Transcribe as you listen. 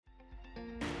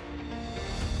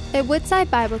At Woodside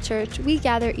Bible Church, we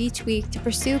gather each week to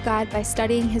pursue God by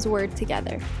studying His Word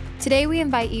together. Today, we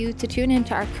invite you to tune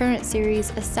into our current series,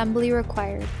 Assembly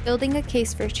Required, Building a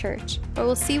Case for Church, where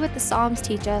we'll see what the Psalms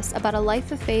teach us about a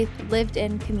life of faith lived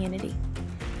in community.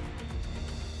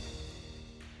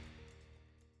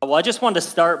 Well, I just wanted to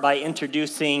start by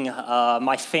introducing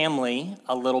my family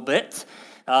a little bit.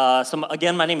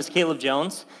 Again, my name is Caleb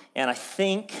Jones, and I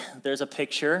think there's a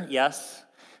picture, yes,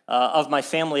 of my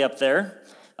family up there.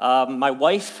 My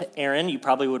wife, Erin, you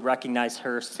probably would recognize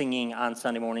her singing on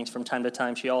Sunday mornings from time to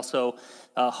time. She also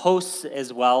hosts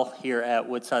as well here at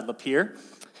Woodside Lapeer.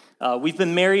 We've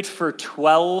been married for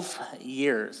 12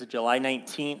 years. July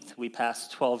 19th, we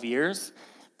passed 12 years.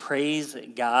 Praise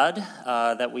God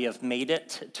that we have made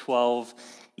it 12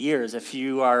 years. If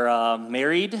you are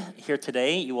married here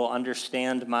today, you will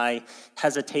understand my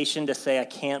hesitation to say I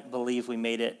can't believe we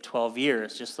made it 12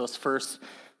 years. Just those first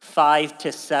 5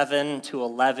 to 7 to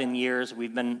 11 years,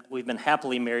 we've been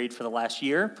happily married for the last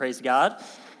year. Praise God.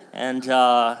 And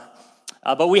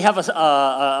but we have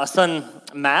a son,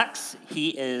 Max. He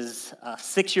is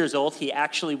 6 years old. He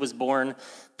actually was born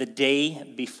the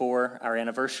day before our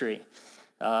anniversary.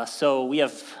 So we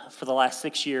have, for the last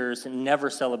 6 years, never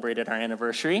celebrated our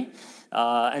anniversary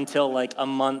until like a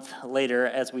month later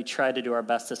as we try to do our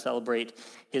best to celebrate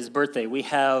his birthday. We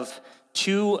have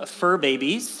 2 fur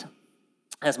babies,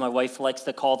 as my wife likes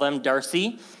to call them.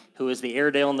 Darcy, who is the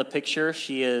Airedale in the picture,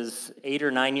 she is 8 or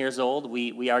 9 years old.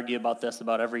 We argue about this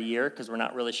about every year because we're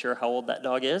not really sure how old that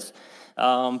dog is.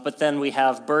 But then we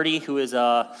have Birdie, who is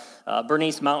a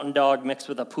Bernese Mountain Dog mixed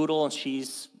with a poodle, and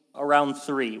she's around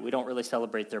 3. We don't really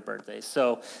celebrate their birthdays.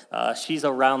 So she's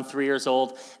around 3 years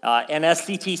old. And as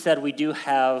CT said, we do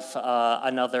have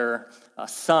another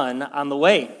son on the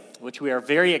way, which we are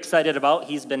very excited about.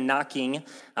 He's been knocking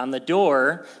on the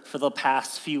door for the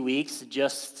past few weeks,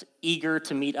 just eager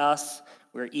to meet us.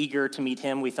 We're eager to meet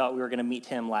him. We thought we were going to meet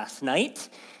him last night,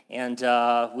 and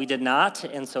we did not.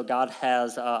 And so God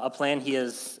has a plan. He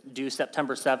is due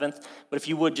September 7th. But if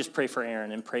you would just pray for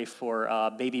Aaron and pray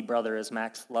for baby brother, as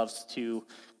Max loves to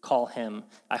call him.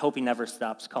 I hope he never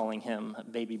stops calling him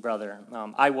baby brother.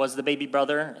 I was the baby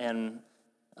brother, and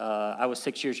I was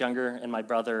 6 years younger, and my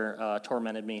brother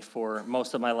tormented me for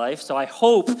most of my life. So I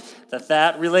hope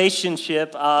that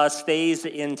relationship stays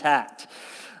intact.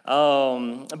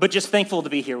 But just thankful to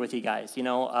be here with you guys. You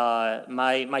know,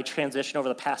 my transition over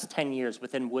the past 10 years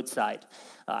within Woodside,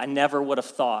 I never would have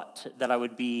thought that I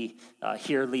would be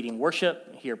here leading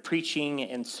worship, here preaching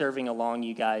and serving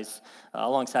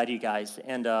alongside you guys.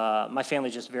 And my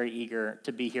family's just very eager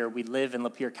to be here. We live in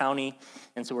Lapeer County,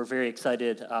 and so we're very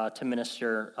excited to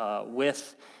minister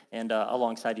with and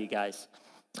alongside you guys.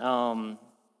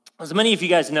 As many of you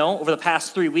guys know, over the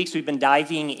past 3 weeks, we've been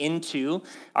diving into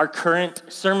our current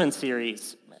sermon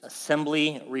series,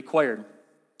 Assembly Required.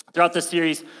 Throughout this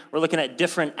series, we're looking at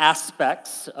different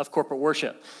aspects of corporate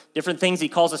worship, different things he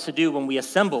calls us to do when we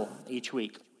assemble each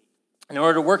week. In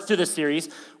order to work through this series,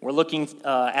 we're looking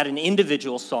at an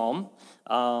individual psalm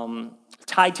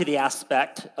tied to the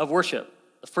aspect of worship.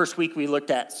 The first week, we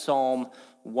looked at Psalm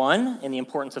 1 and the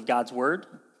importance of God's word.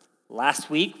 Last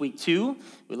week, week 2,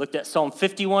 we looked at Psalm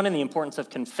 51 and the importance of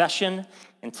confession.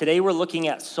 And today we're looking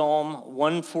at Psalm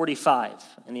 145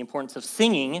 and the importance of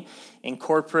singing in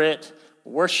corporate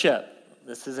worship.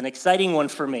 This is an exciting one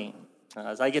for me.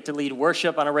 As I get to lead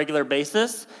worship on a regular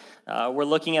basis, we're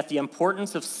looking at the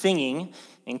importance of singing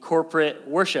in corporate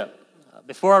worship.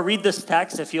 Before I read this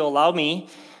text, if you'll allow me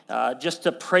just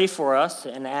to pray for us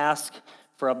and ask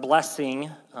for a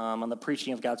blessing on the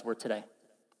preaching of God's word today.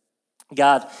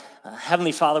 God,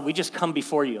 Heavenly Father, we just come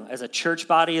before you as a church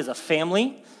body, as a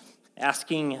family,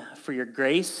 asking for your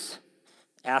grace,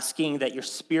 asking that your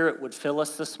Spirit would fill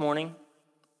us this morning.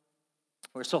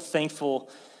 We're so thankful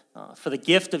for the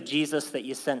gift of Jesus that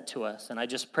you sent to us, and I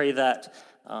just pray that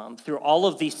through all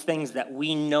of these things that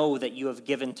we know that you have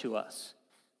given to us,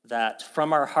 that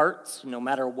from our hearts, no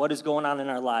matter what is going on in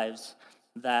our lives,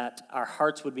 that our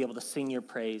hearts would be able to sing your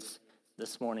praise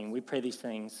this morning. We pray these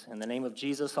things in the name of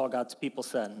Jesus, all God's people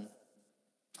said.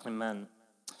 Amen.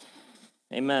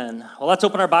 Amen. Well, let's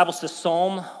open our Bibles to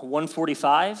Psalm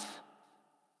 145.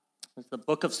 The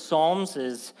book of Psalms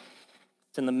it's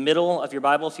in the middle of your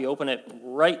Bible. If you open it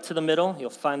right to the middle, you'll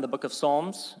find the book of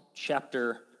Psalms,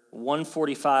 chapter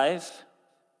 145.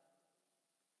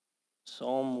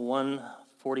 Psalm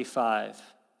 145.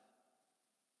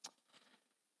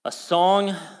 A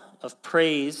song of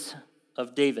praise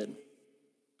of David.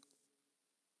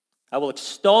 I will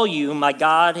extol you, my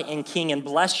God and King, and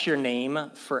bless your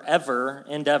name forever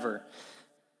and ever.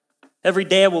 Every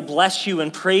day I will bless you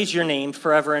and praise your name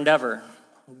forever and ever.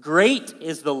 Great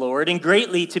is the Lord, and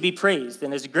greatly to be praised,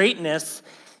 and his greatness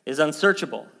is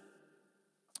unsearchable.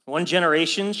 One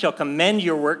generation shall commend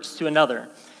your works to another,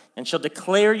 and shall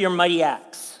declare your mighty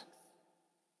acts.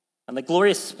 On the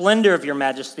glorious splendor of your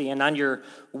majesty, and on your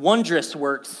wondrous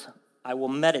works I will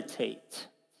meditate.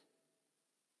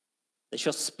 They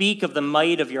shall speak of the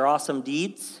might of your awesome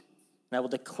deeds, and I will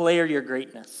declare your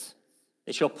greatness.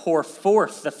 They shall pour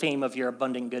forth the fame of your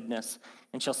abundant goodness,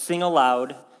 and shall sing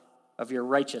aloud of your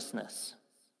righteousness.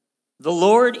 The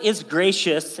Lord is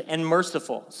gracious and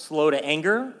merciful, slow to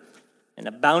anger, and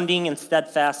abounding in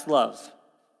steadfast love.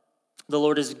 The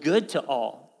Lord is good to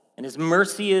all, and his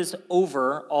mercy is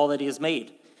over all that he has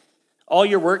made. All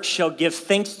your works shall give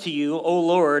thanks to you, O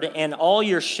Lord, and all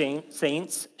your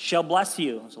saints shall bless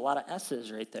you. There's a lot of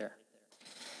S's right there.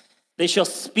 They shall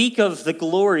speak of the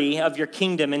glory of your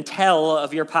kingdom and tell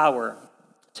of your power,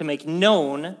 to make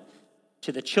known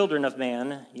to the children of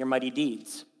man your mighty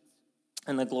deeds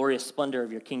and the glorious splendor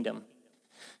of your kingdom.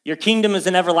 Your kingdom is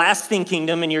an everlasting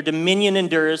kingdom, and your dominion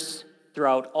endures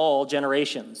throughout all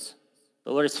generations.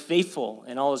 The Lord is faithful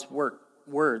in all his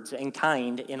words and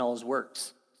kind in all his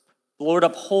works. The Lord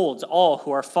upholds all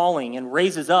who are falling and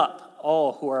raises up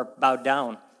all who are bowed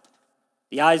down.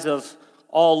 The eyes of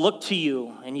all look to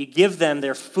you, and you give them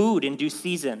their food in due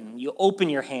season. You open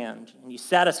your hand, and you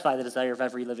satisfy the desire of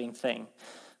every living thing.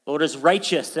 The Lord is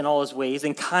righteous in all his ways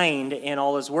and kind in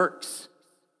all his works.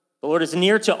 The Lord is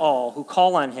near to all who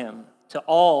call on him, to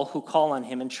all who call on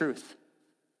him in truth.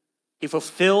 He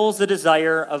fulfills the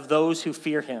desire of those who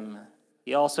fear him.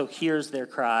 He also hears their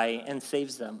cry and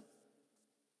saves them.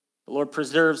 The Lord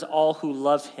preserves all who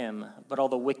love him, but all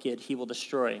the wicked he will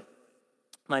destroy.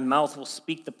 My mouth will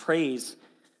speak the praise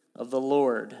of the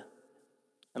Lord,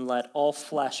 and let all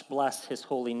flesh bless his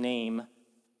holy name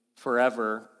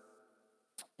forever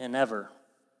and ever.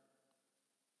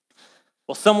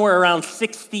 Well, somewhere around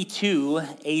 62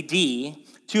 AD,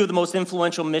 two of the most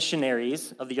influential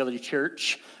missionaries of the early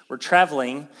church were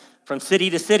traveling from city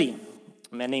to city.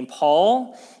 A man named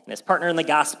Paul and his partner in the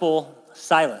gospel,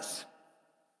 Silas.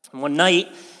 And one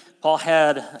night, Paul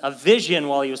had a vision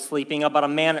while he was sleeping about a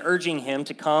man urging him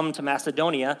to come to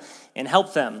Macedonia and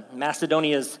help them.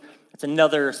 Macedonia it's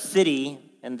another city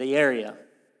in the area.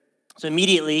 So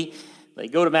immediately, they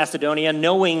go to Macedonia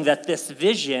knowing that this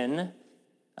vision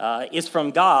is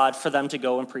from God for them to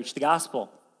go and preach the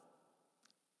gospel.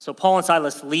 So Paul and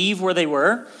Silas leave where they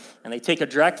were, and they take a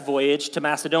direct voyage to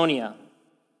Macedonia.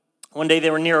 One day they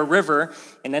were near a river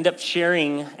and ended up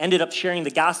sharing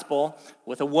the gospel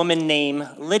with a woman named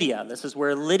Lydia. This is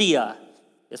where Lydia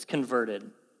is converted.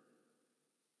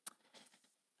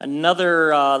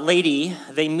 Another lady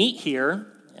they meet here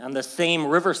on the same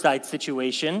riverside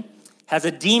situation has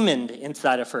a demon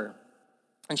inside of her.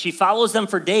 And she follows them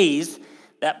for days.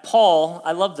 That Paul,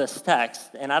 I love this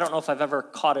text, and I don't know if I've ever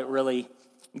caught it really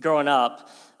growing up.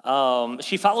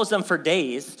 She follows them for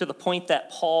days to the point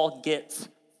that Paul gets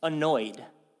annoyed.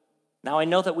 Now, I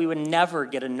know that we would never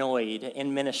get annoyed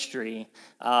in ministry,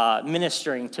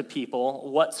 ministering to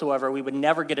people whatsoever. We would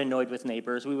never get annoyed with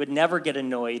neighbors. We would never get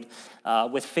annoyed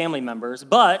with family members.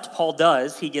 But Paul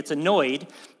does. He gets annoyed,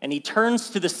 and he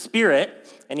turns to the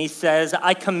Spirit, and he says,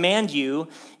 I command you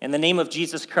in the name of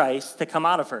Jesus Christ to come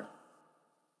out of her.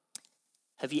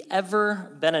 Have you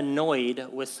ever been annoyed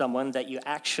with someone that you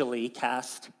actually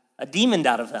cast a demon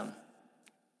out of them?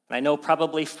 And I know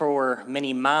probably for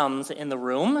many moms in the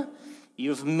room,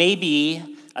 you've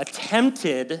maybe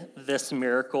attempted this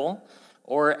miracle,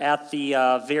 or at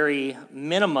the very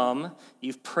minimum,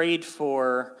 you've prayed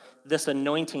for this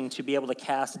anointing to be able to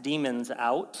cast demons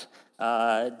out,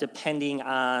 depending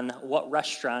on what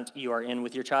restaurant you are in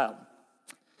with your child.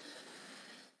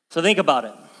 So think about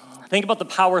it. Think about the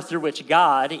power through which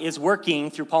God is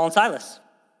working through Paul and Silas.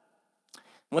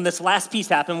 When this last piece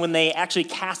happened, when they actually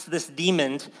cast this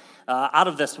demon out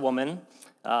of this woman,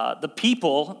 the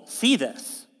people see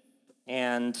this,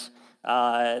 and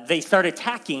they start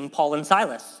attacking Paul and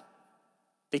Silas.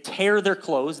 They tear their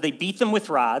clothes, they beat them with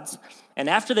rods, and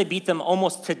after they beat them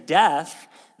almost to death,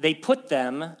 they put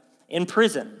them in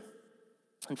prison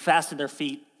and fastened their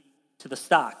feet to the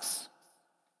stocks.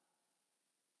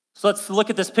 So let's look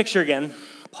at this picture again.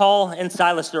 Paul and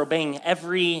Silas are obeying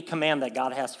every command that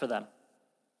God has for them.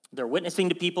 They're witnessing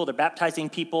to people, they're baptizing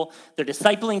people, they're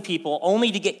discipling people,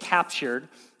 only to get captured,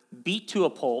 beat to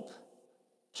a pulp,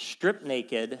 stripped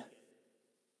naked,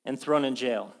 and thrown in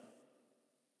jail.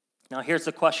 Now here's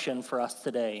the question for us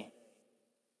today.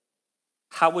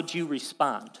 How would you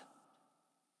respond?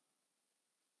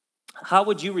 How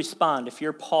would you respond if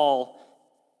you're Paul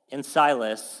and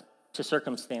Silas to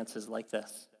circumstances like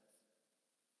this?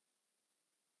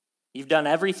 You've done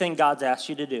everything God's asked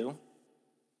you to do.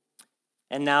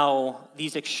 And now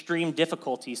these extreme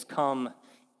difficulties come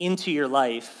into your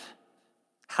life.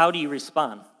 How do you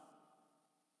respond?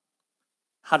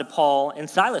 How did Paul and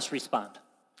Silas respond?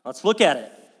 Let's look at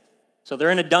it. So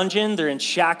they're in a dungeon, they're in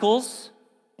shackles,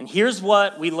 and here's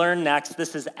what we learn next.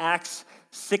 This is Acts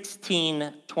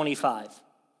 16:25.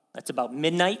 That's about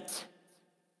midnight.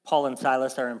 Paul and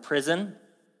Silas are in prison,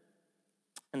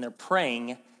 and they're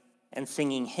praying and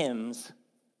singing hymns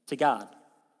to God.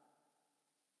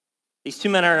 These two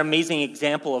men are an amazing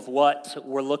example of what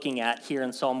we're looking at here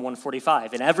in Psalm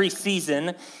 145. In every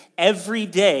season, every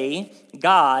day,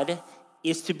 God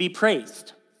is to be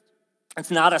praised.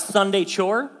 It's not a Sunday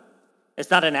chore. It's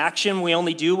not an action we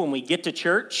only do when we get to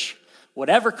church.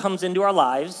 Whatever comes into our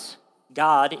lives,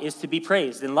 God is to be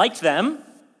praised. And like them,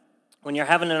 when you're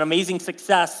having an amazing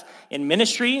success in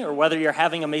ministry, or whether you're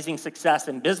having amazing success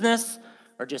in business,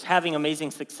 or just having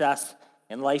amazing success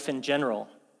in life in general,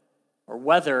 or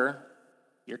whether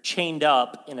you're chained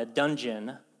up in a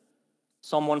dungeon,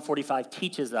 Psalm 145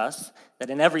 teaches us that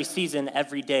in every season,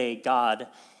 every day, God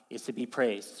is to be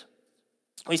praised.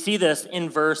 We see this in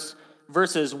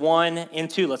verses 1 and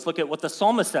 2. Let's look at what the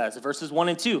psalmist says, verses 1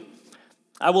 and 2.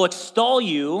 I will extol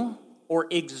you or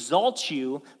exalt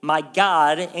you, my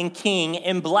God and King,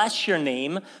 and bless your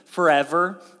name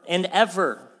forever and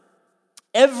ever.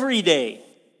 Every day,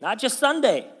 not just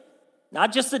Sunday,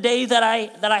 not just the day that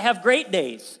I have great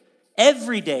days.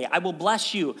 Every day I will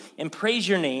bless you and praise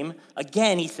your name.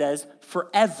 Again, he says,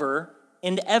 forever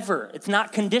and ever. It's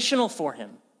not conditional for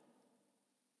him.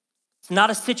 It's not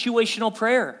a situational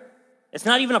prayer. It's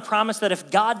not even a promise that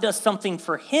if God does something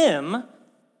for him,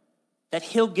 that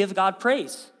he'll give God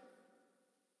praise.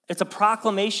 It's a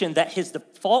proclamation that his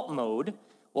default mode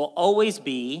will always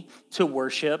be to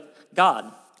worship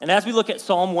God. And as we look at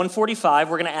Psalm 145,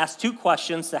 we're going to ask two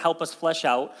questions to help us flesh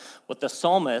out what the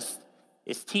psalmist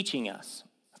is teaching us.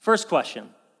 First question,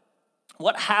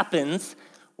 what happens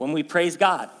when we praise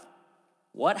God?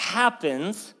 What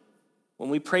happens when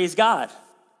we praise God?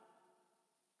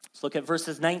 Let's look at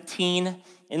verses 19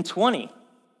 and 20.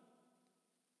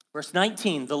 Verse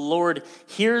 19, the Lord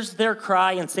hears their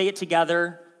cry, and say it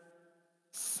together,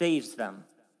 saves them.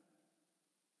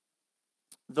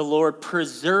 The Lord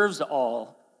preserves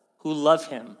all who love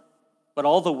him, but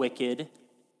all the wicked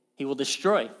he will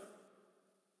destroy.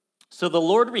 So the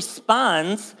Lord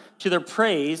responds to their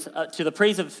praise, to the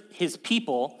praise of his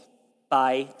people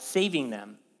by saving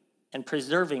them and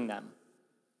preserving them.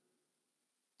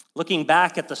 Looking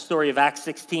back at the story of Acts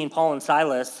 16, Paul and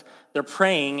Silas, they're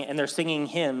praying and they're singing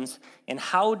hymns. And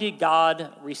how did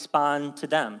God respond to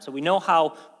them? So we know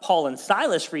how Paul and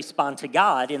Silas respond to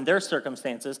God in their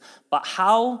circumstances, but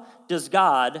how does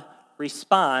God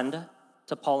respond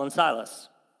to Paul and Silas?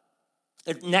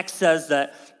 It next says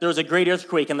that there was a great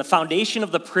earthquake and the foundation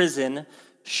of the prison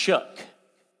shook.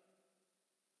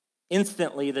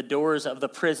 Instantly, the doors of the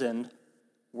prison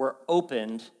were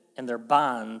opened and their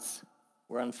bonds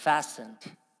were unfastened.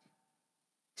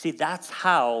 See, that's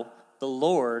how the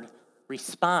Lord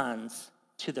responds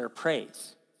to their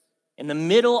praise. In the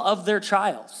middle of their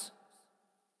trials,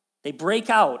 they break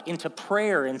out into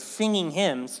prayer and singing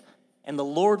hymns, and the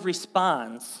Lord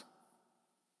responds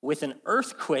with an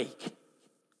earthquake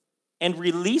and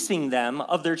releasing them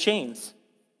of their chains.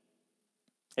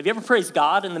 Have you ever praised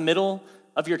God in the middle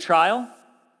of your trial?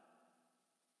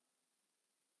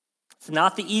 It's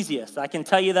not the easiest. I can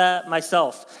tell you that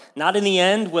myself. Not in the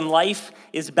end when life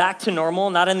is back to normal.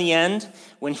 Not in the end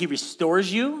when he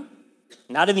restores you.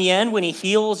 Not in the end when he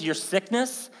heals your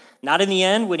sickness. Not in the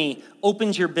end when he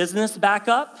opens your business back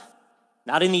up.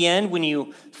 Not in the end when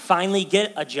you finally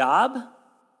get a job.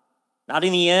 Not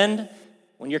in the end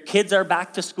when your kids are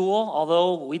back to school,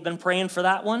 although we've been praying for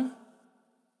that one.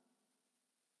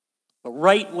 But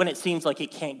right when it seems like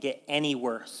it can't get any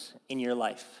worse in your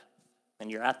life, and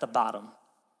you're at the bottom,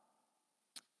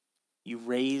 you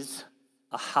raise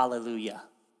a hallelujah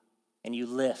and you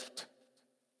lift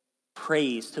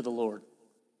praise to the Lord.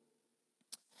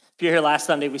 If you're here last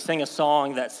Sunday, we sang a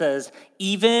song that says,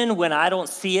 even when I don't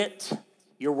see it,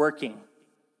 you're working.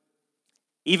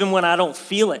 Even when I don't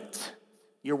feel it,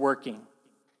 you're working.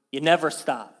 You never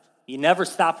stop. You never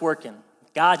stop working.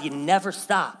 God, you never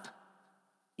stop.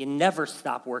 You never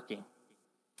stop working.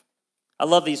 I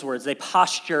love these words. They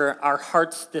posture our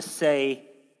hearts to say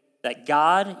that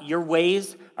God, your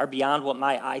ways are beyond what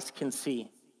my eyes can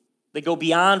see. They go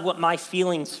beyond what my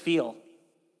feelings feel.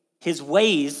 His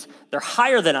ways, they're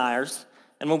higher than ours.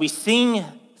 And when we sing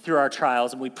through our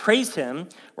trials and we praise him,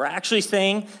 we're actually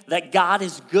saying that God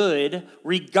is good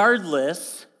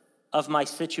regardless of my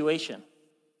situation.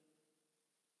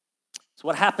 So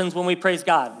what happens when we praise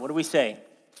God? What do we say?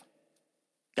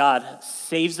 God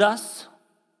saves us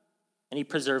and he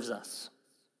preserves us.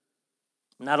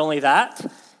 Not only that,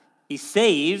 he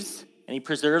saves and he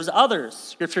preserves others.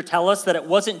 Scripture tells us that it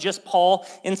wasn't just Paul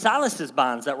and Silas's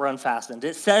bonds that were unfastened.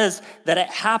 It says that it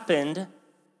happened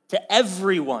to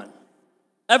everyone.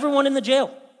 Everyone in the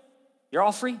jail. You're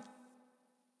all free.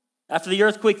 After the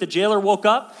earthquake, the jailer woke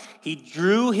up. He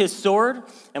drew his sword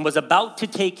and was about to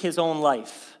take his own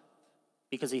life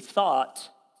because he thought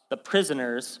the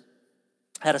prisoners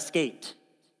had escaped.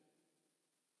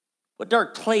 What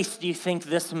dark place do you think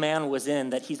this man was in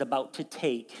that he's about to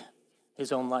take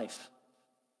his own life?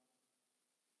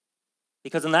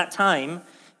 Because in that time,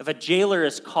 if a jailer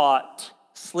is caught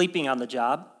sleeping on the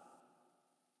job,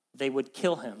 they would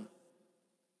kill him.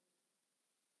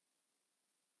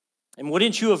 And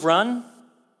wouldn't you have run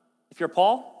if you're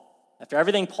Paul? After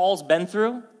everything Paul's been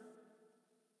through?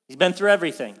 He's been through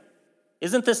everything.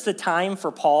 Isn't this the time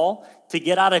for Paul to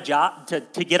get out of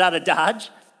Dodge?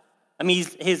 I mean,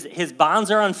 his bonds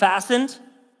are unfastened.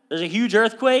 There's a huge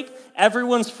earthquake.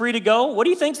 Everyone's free to go. What do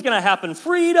you think's going to happen?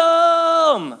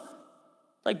 Freedom!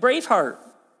 Like Braveheart.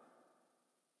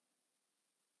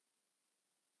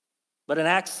 But in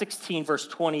Acts 16, verse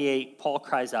 28, Paul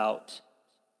cries out,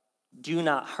 "Do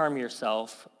not harm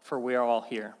yourself, for we are all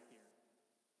here."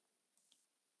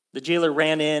 The jailer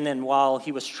ran in, and while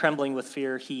he was trembling with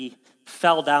fear, he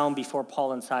fell down before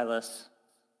Paul and Silas.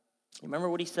 You remember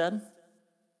what he said?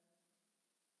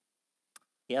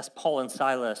 He asked Paul and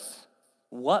Silas,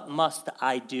 "What must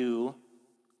I do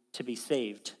to be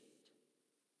saved?"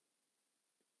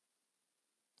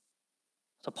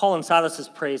 So Paul and Silas's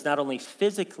praise not only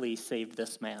physically saved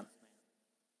this man,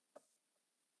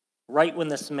 right when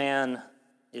this man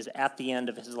is at the end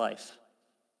of his life,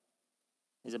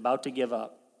 he's about to give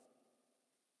up,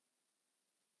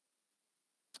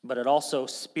 but it also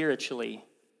spiritually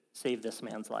saved this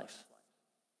man's life.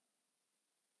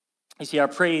 You see, our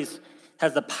praise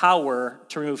has the power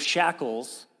to remove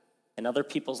shackles in other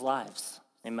people's lives.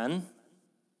 Amen?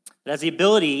 It has the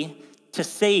ability to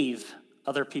save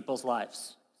other people's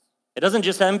lives. It doesn't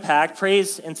just impact,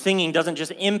 praise and singing doesn't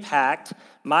just impact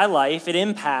my life, it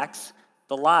impacts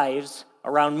the lives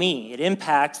around me. It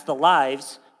impacts the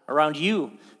lives around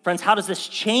you. Friends, how does this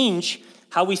change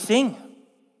how we sing?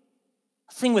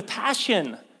 Let's sing with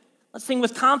passion. Let's sing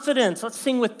with confidence. Let's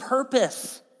sing with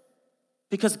purpose.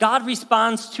 Because God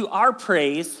responds to our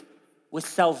praise with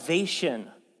salvation.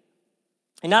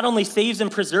 He not only saves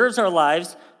and preserves our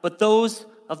lives, but those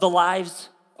of the lives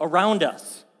around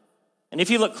us. And if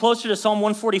you look closer to Psalm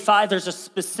 145, there's a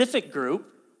specific group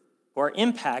who are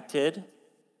impacted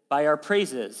by our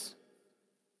praises,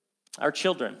 our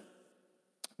children.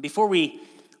 Before we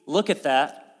look at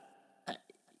that,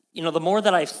 the more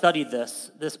that I've studied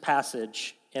this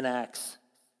passage in Acts,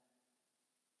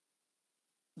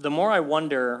 the more I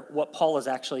wonder what Paul is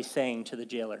actually saying to the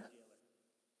jailer.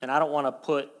 And I don't want to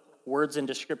put words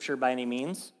into Scripture by any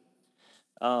means.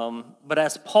 But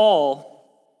as Paul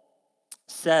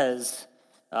says,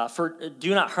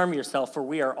 do not harm yourself, for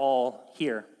we are all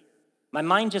here. My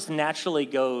mind just naturally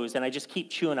goes, and I just keep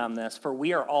chewing on this, for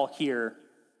we are all here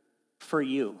for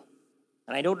you.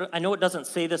 And I know it doesn't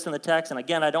say this in the text, and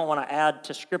again, I don't want to add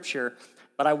to Scripture,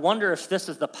 but I wonder if this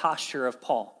is the posture of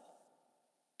Paul.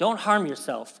 Don't harm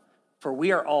yourself, for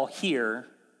we are all here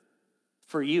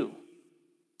for you.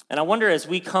 And I wonder as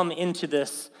we come into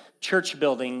this church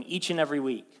building each and every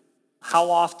week, how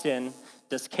often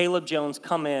does Caleb Jones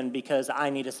come in because I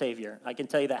need a Savior? I can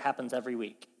tell you that happens every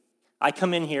week. I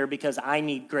come in here because I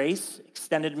need grace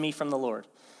extended to me from the Lord.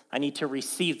 I need to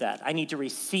receive that. I need to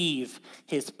receive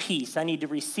his peace. I need to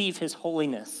receive his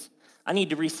holiness. I need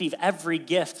to receive every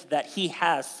gift that he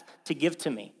has to give to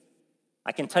me.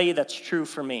 I can tell you that's true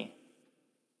for me.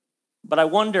 But I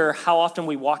wonder how often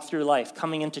we walk through life,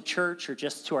 coming into church or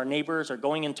just to our neighbors or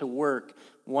going into work,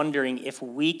 wondering if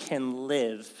we can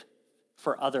live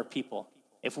for other people,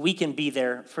 if we can be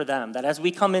there for them. That as we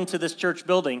come into this church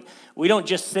building, we don't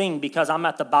just sing because I'm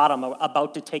at the bottom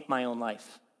about to take my own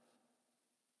life.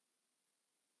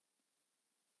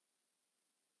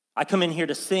 I come in here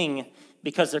to sing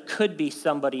because there could be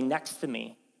somebody next to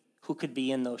me who could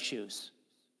be in those shoes.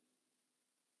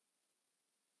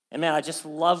 And man, I just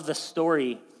love the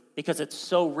story because it's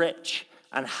so rich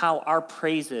on how our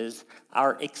praises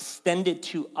are extended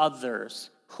to others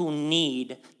who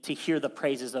need to hear the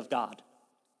praises of God,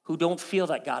 who don't feel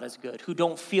that God is good, who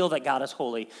don't feel that God is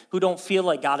holy, who don't feel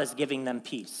like God is giving them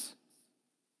peace.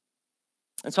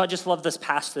 And so I just love this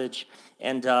passage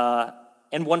and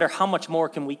wonder how much more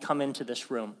can we come into this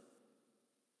room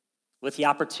with the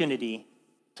opportunity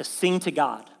to sing to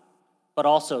God but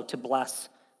also to bless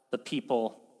the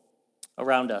people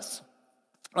around us.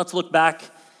 Let's look back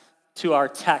to our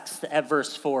text at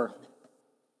verse 4.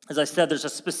 As I said, there's a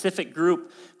specific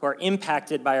group who are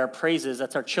impacted by our praises.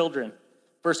 That's our children.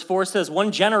 Verse 4 says,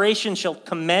 "One generation shall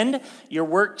commend your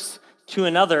works to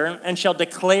another and shall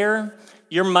declare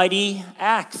your mighty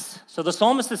acts." So the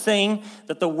psalmist is saying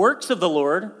that the works of the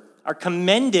Lord are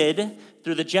commended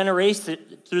through the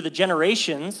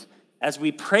generations as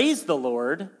we praise the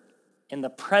Lord in the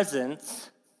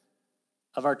presence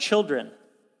of our children.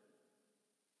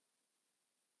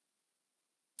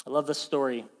 I love this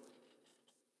story.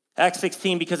 Acts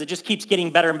 16, because it just keeps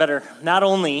getting better and better. Not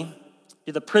only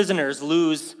do the prisoners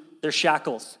lose their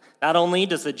shackles, not only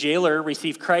does the jailer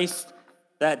receive Christ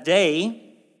that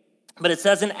day, but it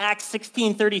says in Acts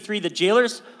 16:33, the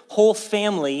jailer's whole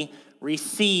family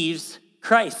receives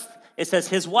Christ. It says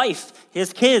his wife,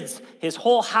 his kids, his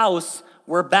whole house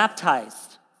were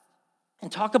baptized.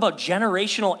 And talk about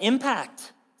generational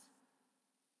impact.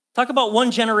 Talk about one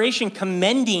generation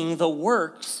commending the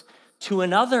works to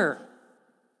another.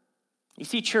 You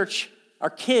see, church, our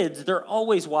kids, they're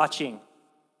always watching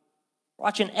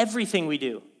everything we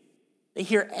do. They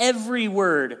hear every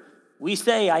word we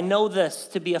say. I know this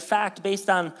to be a fact based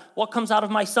on what comes out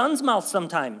of my son's mouth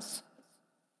sometimes.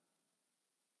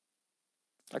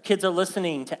 Our kids are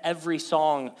listening to every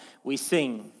song we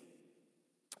sing.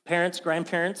 Parents,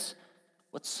 grandparents,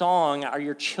 what song are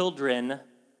your children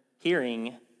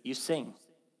hearing you sing?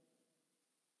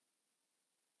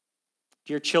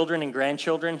 Do your children and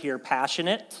grandchildren hear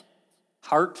passionate,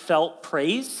 heartfelt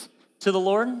praise to the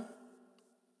Lord?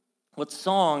 What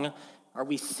song are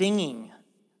we singing?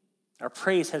 Our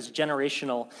praise has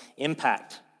generational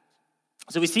impact.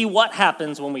 So we see what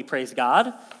happens when we praise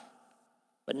God,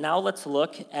 but now let's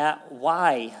look at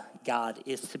why God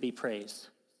is to be praised.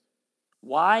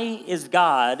 Why is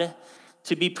God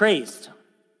to be praised?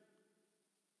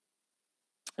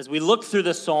 As we look through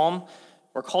this psalm,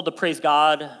 we're called to praise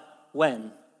God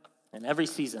when? In every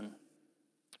season.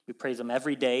 We praise him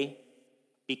every day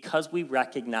because we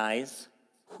recognize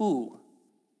who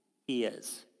he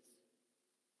is.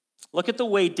 Look at the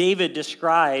way David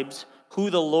describes who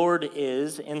the Lord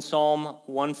is in Psalm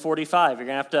 145. You're going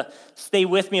to have to stay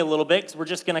with me a little bit because we're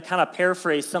just going to kind of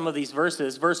paraphrase some of these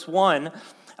verses. Verse 1,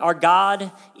 our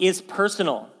God is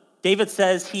personal. David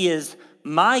says he is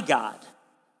my God.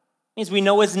 It means we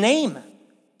know his name.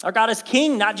 Our God is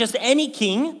king, not just any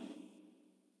king.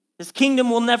 His kingdom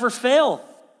will never fail.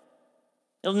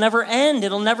 It'll never end.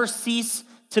 It'll never cease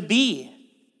to be.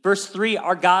 Verse 3,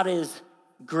 our God is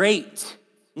great.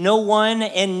 No one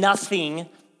and nothing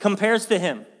compares to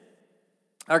him.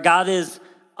 Our God is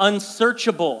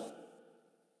unsearchable.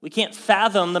 We can't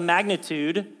fathom the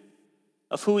magnitude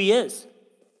of who he is.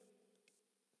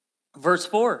 Verse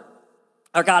 4,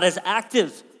 our God is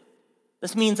active.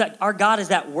 This means that our God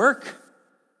is at work.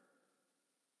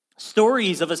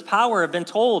 Stories of his power have been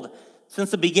told since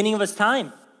the beginning of his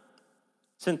time.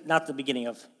 Not the beginning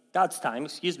of God's time,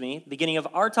 beginning of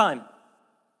our time.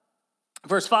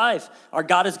 Verse 5, our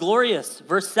God is glorious.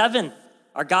 Verse 7,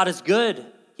 our God is good.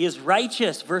 He is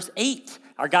righteous. Verse 8,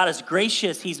 our God is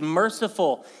gracious. He's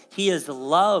merciful. He is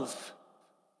love.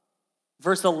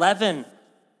 Verse 11,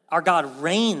 our God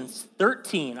reigns.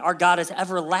 13, our God is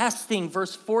everlasting.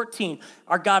 Verse 14,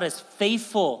 our God is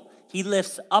faithful. He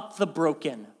lifts up the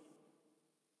broken.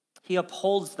 He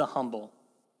upholds the humble.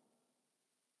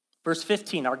 Verse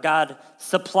 15, our God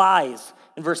supplies.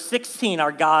 In verse 16,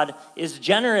 our God is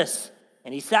generous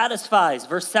and he satisfies.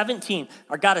 Verse 17,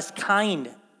 our God is kind.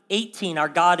 18, our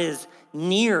God is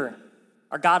near.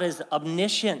 Our God is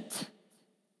omniscient.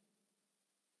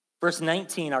 Verse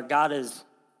 19, our God is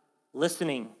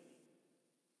listening.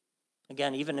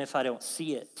 Again, even if I don't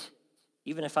see it,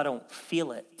 even if I don't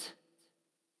feel it,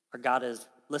 our God is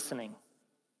listening.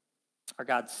 Our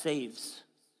God saves.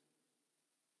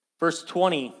 Verse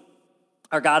 20,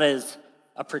 our God is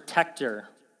a protector.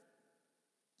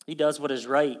 He does what is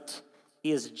right.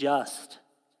 He is just.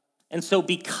 And so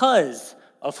because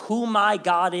of who my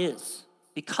God is,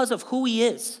 because of who he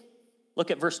is,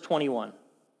 look at verse 21.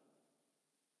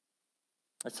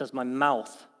 It says, my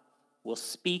mouth will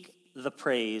speak the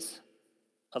praise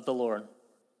of the Lord.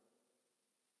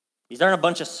 These aren't a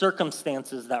bunch of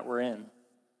circumstances that we're in.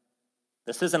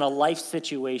 This isn't a life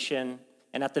situation,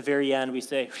 and at the very end we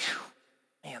say,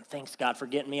 man, thanks God for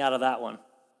getting me out of that one.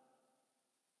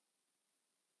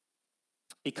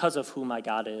 Because of who my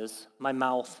God is, my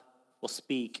mouth will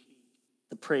speak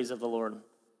the praise of the Lord.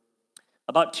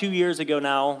 About 2 years ago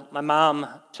now, my mom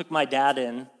took my dad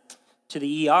in to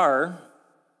the ER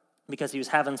because he was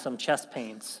having some chest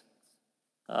pains.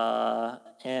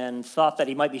 and thought that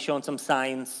he might be showing some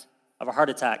signs of a heart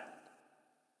attack.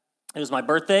 It was my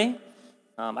birthday.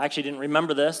 I actually didn't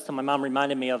remember this until my mom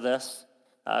reminded me of this.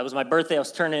 It was my birthday. I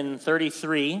was turning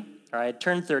 33, or I had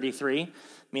turned 33.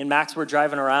 Me and Max were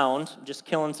driving around, just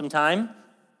killing some time.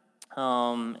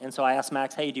 And so I asked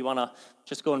Max, hey, do you want to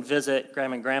just go and visit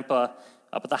Grandma and Grandpa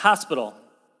up at the hospital?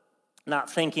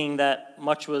 Not thinking that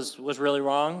much was really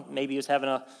wrong. Maybe he was having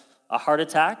a heart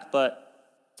attack, but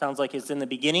it sounds like it's in the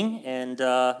beginning, and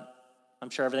I'm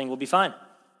sure everything will be fine.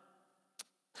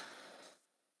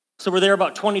 So we're there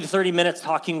about 20 to 30 minutes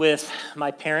talking with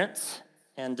my parents,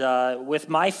 and with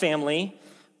my family,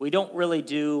 we don't really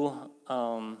do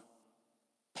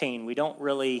pain. We don't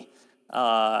really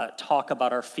talk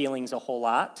about our feelings a whole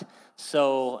lot.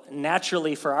 So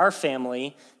naturally for our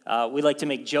family, we like to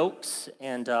make jokes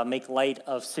and make light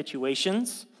of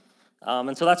situations.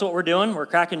 And so that's what we're doing. We're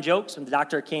cracking jokes. And the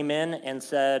doctor came in and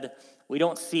said, we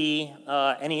don't see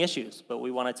any issues, but we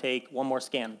want to take one more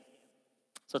scan.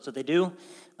 So that's what they do.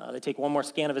 They take one more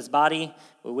scan of his body.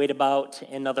 We wait about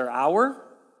another hour.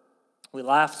 We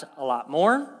laughed a lot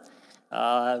more.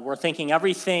 We're thinking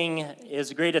everything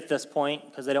is great at this point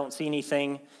because they don't see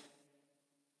anything.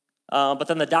 But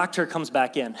then the doctor comes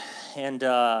back in. And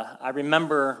I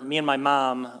remember me and my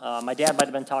mom, my dad might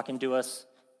have been talking to us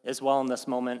as well in this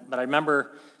moment, but I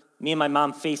remember me and my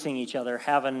mom facing each other,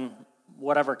 having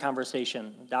whatever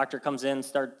conversation. The doctor comes in,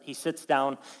 he sits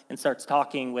down and starts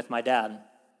talking with my dad.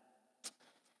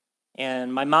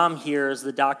 And my mom hears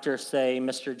the doctor say,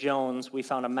 Mr. Jones, we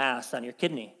found a mass on your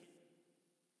kidney.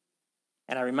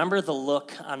 And I remember the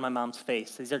look on my mom's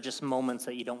face. These are just moments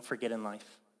that you don't forget in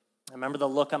life. I remember the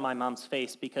look on my mom's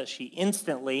face because she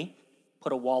instantly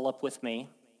put a wall up with me,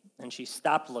 and she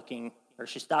stopped looking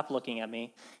at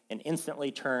me and instantly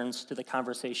turns to the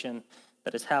conversation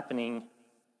that is happening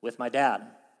with my dad.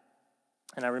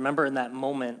 And I remember in that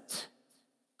moment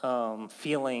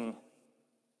feeling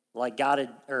like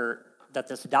that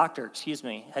this doctor,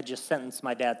 had just sentenced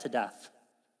my dad to death.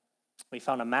 We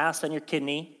found a mass on your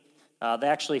kidney. They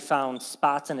actually found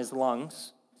spots in his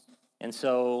lungs. And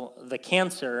so the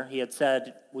cancer, he had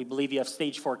said, we believe you have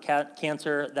stage 4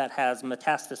 cancer that has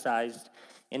metastasized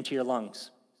into your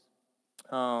lungs.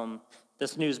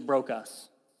 This news broke us.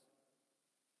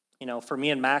 For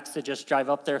me and Max to just drive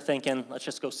up there thinking, let's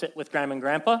just go sit with Grandma and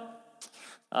Grandpa.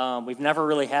 We've never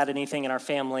really had anything in our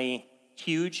family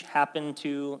huge happen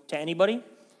to anybody.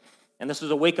 And this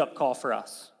was a wake-up call for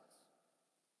us.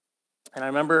 And I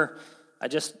remember,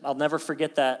 I'll never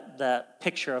forget that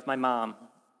picture of my mom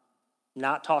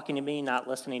not talking to me, not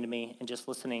listening to me, and just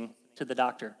listening to the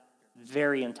doctor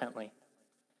very intently.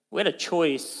 We had a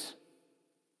choice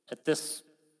at this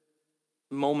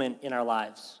moment in our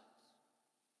lives.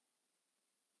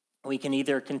 We can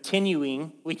either continue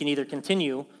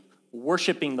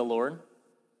worshiping the Lord,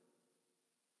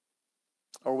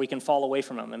 or we can fall away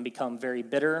from him and become very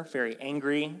bitter, very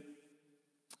angry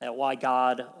at why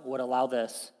God would allow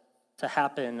this to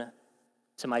happen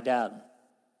to my dad.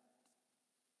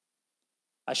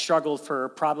 I struggled for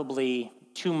probably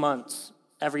 2 months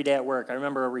every day at work. I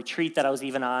remember a retreat that I was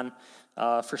even on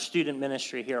for student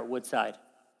ministry here at Woodside.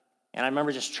 And I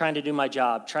remember just trying to do my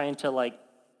job, trying to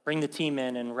bring the team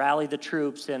in and rally the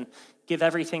troops and give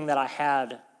everything that I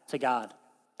had to God.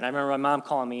 And I remember my mom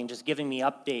calling me and just giving me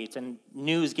updates and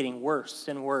news getting worse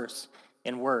and worse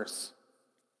and worse.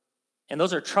 And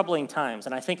those are troubling times.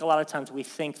 And I think a lot of times we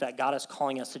think that God is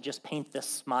calling us to just paint this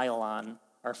smile on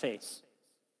our face.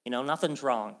 Nothing's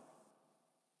wrong.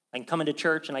 I can come into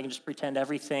church and I can just pretend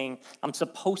I'm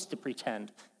supposed to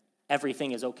pretend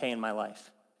everything is okay in my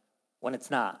life when it's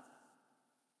not.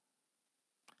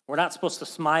 We're not supposed to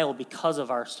smile because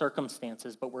of our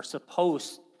circumstances, but we're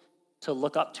supposed to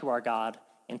look up to our God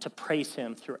and to praise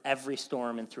him through every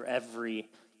storm and through every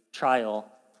trial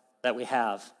that we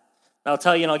have. And I'll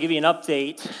tell you, and I'll give you an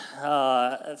update,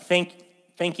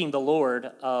 thanking the Lord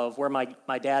of where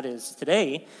my dad is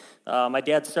today. My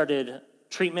dad started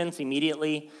treatments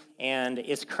immediately and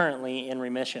is currently in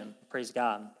remission. Praise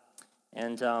God.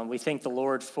 And we thank the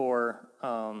Lord for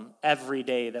every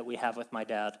day that we have with my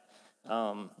dad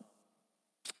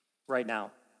right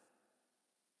now.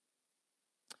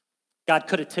 God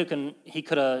could have taken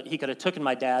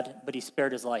my dad, but he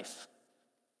spared his life.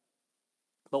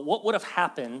 But what would have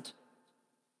happened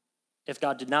if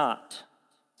God did not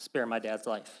spare my dad's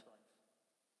life?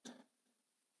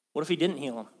 What if he didn't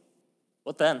heal him?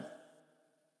 What then?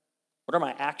 What are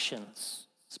my actions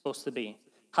supposed to be?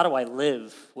 How do I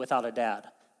live without a dad?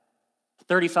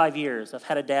 35 years, I've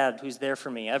had a dad who's there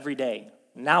for me every day.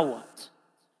 Now what?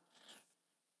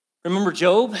 Remember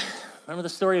Job? Remember the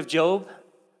story of Job?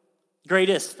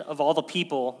 greatest of all the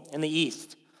people in the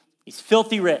East. He's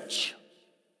filthy rich,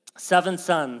 7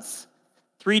 sons,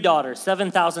 3 daughters,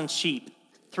 7,000 sheep,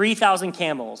 3,000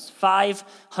 camels,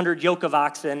 500 yoke of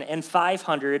oxen, and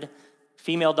 500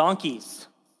 female donkeys.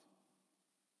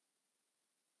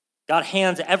 God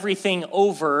hands everything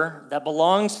over that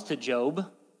belongs to Job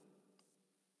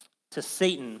to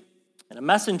Satan. And a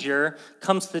messenger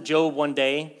comes to Job one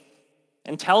day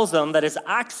and tells him that his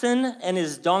oxen and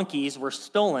his donkeys were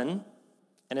stolen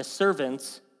and his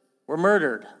servants were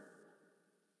murdered.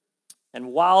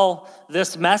 And while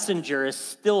this messenger is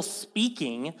still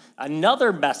speaking,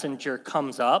 another messenger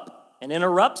comes up and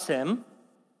interrupts him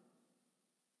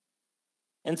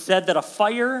and said that a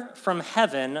fire from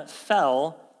heaven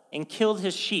fell and killed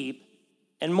his sheep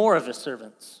and more of his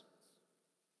servants.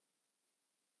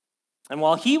 And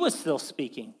while he was still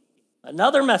speaking,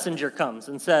 another messenger comes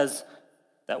and says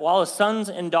that while his sons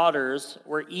and daughters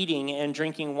were eating and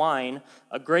drinking wine,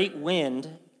 a great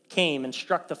wind came and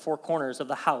struck the 4 corners of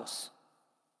the house,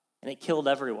 and it killed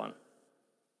everyone.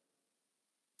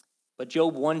 But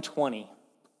Job 1:20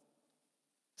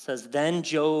 says, "Then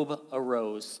Job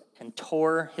arose and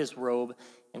tore his robe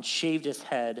and shaved his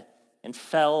head and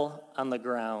fell on the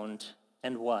ground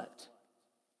and what?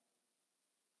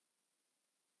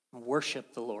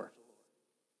 Worshiped the Lord.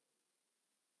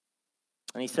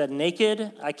 And he said,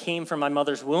 'Naked I came from my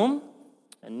mother's womb,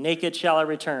 and naked shall I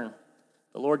return.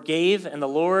 The Lord gave, and the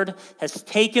Lord has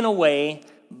taken away.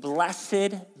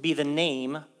 Blessed be the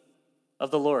name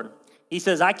of the Lord.'" He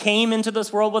says, I came into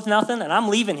this world with nothing, and I'm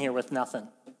leaving here with nothing.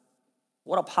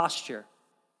 What a posture.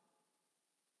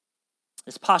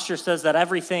 This posture says that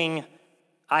everything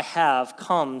I have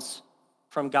comes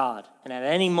from God. And at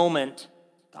any moment,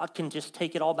 God can just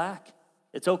take it all back.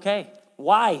 It's okay.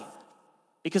 Why?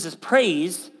 Because his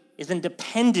praise isn't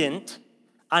dependent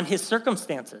on his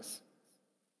circumstances.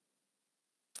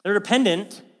 They're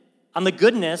dependent on the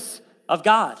goodness of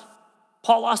God.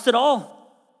 Paul lost it all.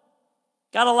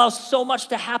 God allows so much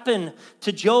to happen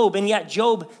to Job, and yet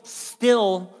Job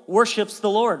still worships the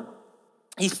Lord.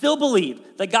 He still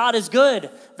believed that God is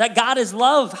good, that God is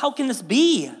love. How can this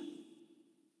be?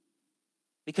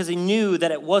 Because he knew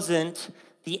that it wasn't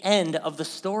the end of the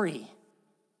story.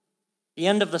 The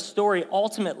end of the story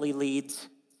ultimately leads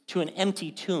to an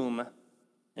empty tomb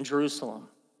in Jerusalem.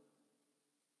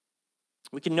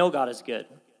 We can know God is good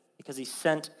because he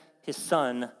sent his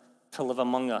son to live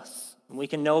among us. And we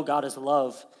can know God is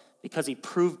love because he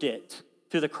proved it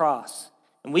through the cross.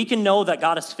 And we can know that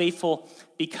God is faithful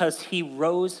because he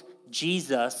rose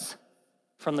Jesus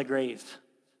from the grave.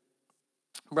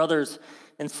 Brothers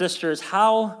and sisters,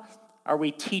 how are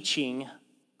we teaching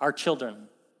our children,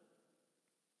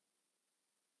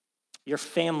 your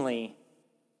family,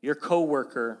 your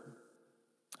coworker,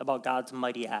 about God's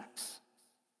mighty acts?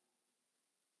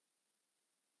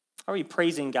 Are we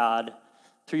praising God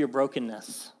through your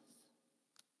brokenness,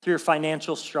 through your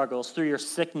financial struggles, through your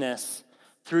sickness,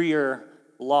 through your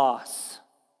loss?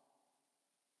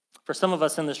 For some of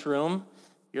us in this room,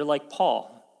 you're like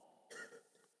Paul.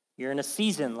 You're in a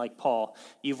season like Paul.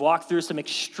 You've walked through some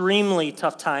extremely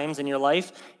tough times in your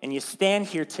life, and you stand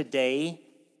here today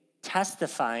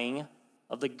testifying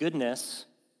of the goodness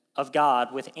of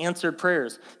God with answered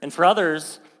prayers. And for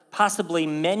others, possibly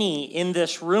many in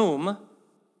this room,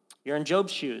 you're in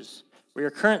Job's shoes, where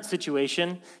your current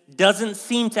situation doesn't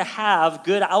seem to have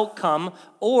good outcome,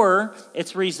 or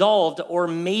it's resolved, or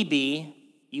maybe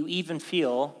you even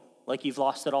feel like you've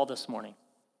lost it all this morning.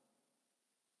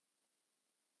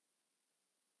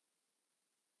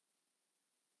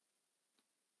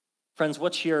 Friends,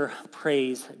 what's your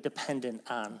praise dependent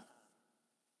on?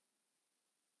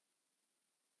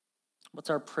 What's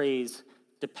our praise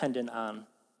dependent on?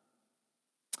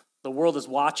 The world is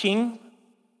watching.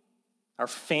 Our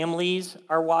families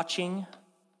are watching.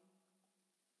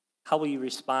 How will you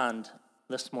respond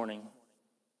this morning?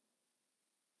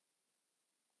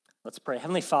 Let's pray.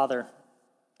 Heavenly Father,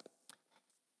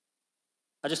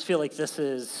 I just feel like this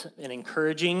is an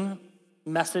encouraging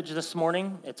message this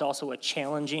morning. It's also a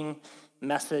challenging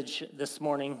message this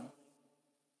morning.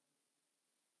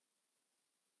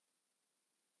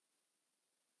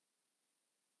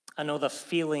 I know the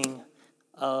feeling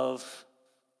of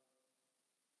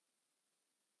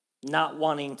not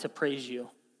wanting to praise you.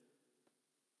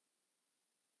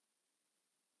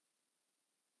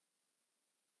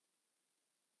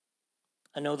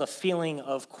 I know the feeling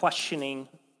of questioning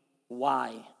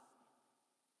why.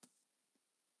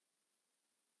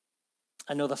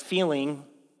 I know the feeling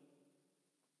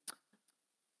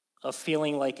of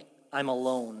feeling like I'm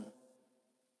alone.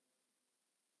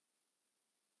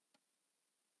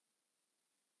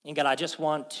 And God, I just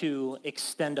want to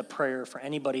extend a prayer for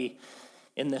anybody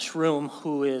in this room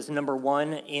who is, number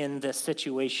one, in this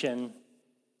situation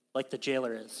like the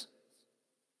jailer is.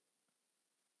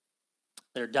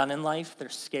 They're done in life, they're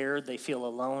scared, they feel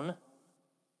alone.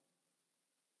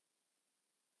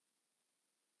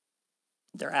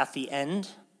 They're at the end,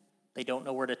 they don't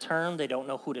know where to turn, they don't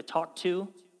know who to talk to.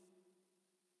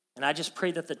 And I just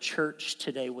pray that the church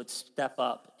today would step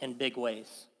up in big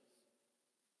ways.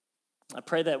 I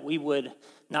pray that we would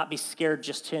not be scared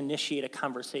just to initiate a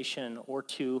conversation or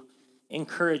to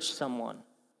encourage someone.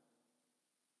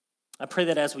 I pray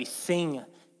that as we sing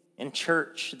in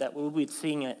church, that we would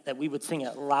sing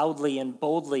it loudly and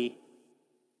boldly,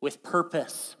 with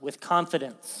purpose, with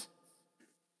confidence,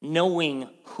 knowing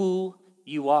who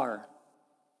you are.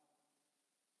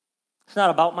 It's not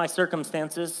about my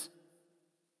circumstances.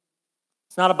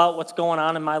 It's not about what's going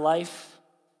on in my life.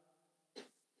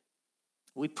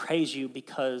 We praise you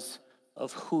because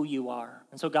of who you are.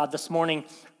 And so, God, this morning,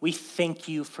 we thank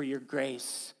you for your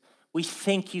grace. We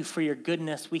thank you for your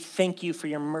goodness. We thank you for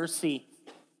your mercy.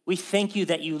 We thank you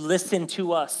that you listen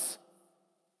to us.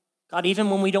 God, even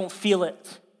when we don't feel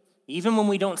it, even when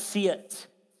we don't see it,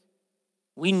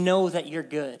 we know that you're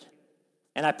good.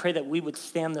 And I pray that we would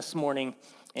stand this morning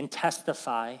and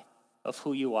testify of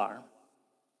who you are.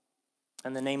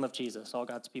 In the name of Jesus, all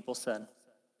God's people said,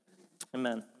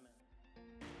 amen.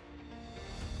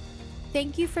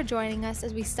 Thank you for joining us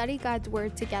as we study God's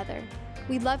Word together.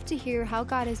 We'd love to hear how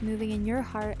God is moving in your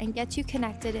heart and get you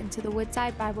connected into the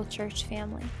Woodside Bible Church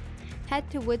family.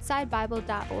 Head to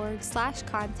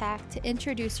woodsidebible.org/contact to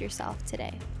introduce yourself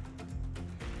today.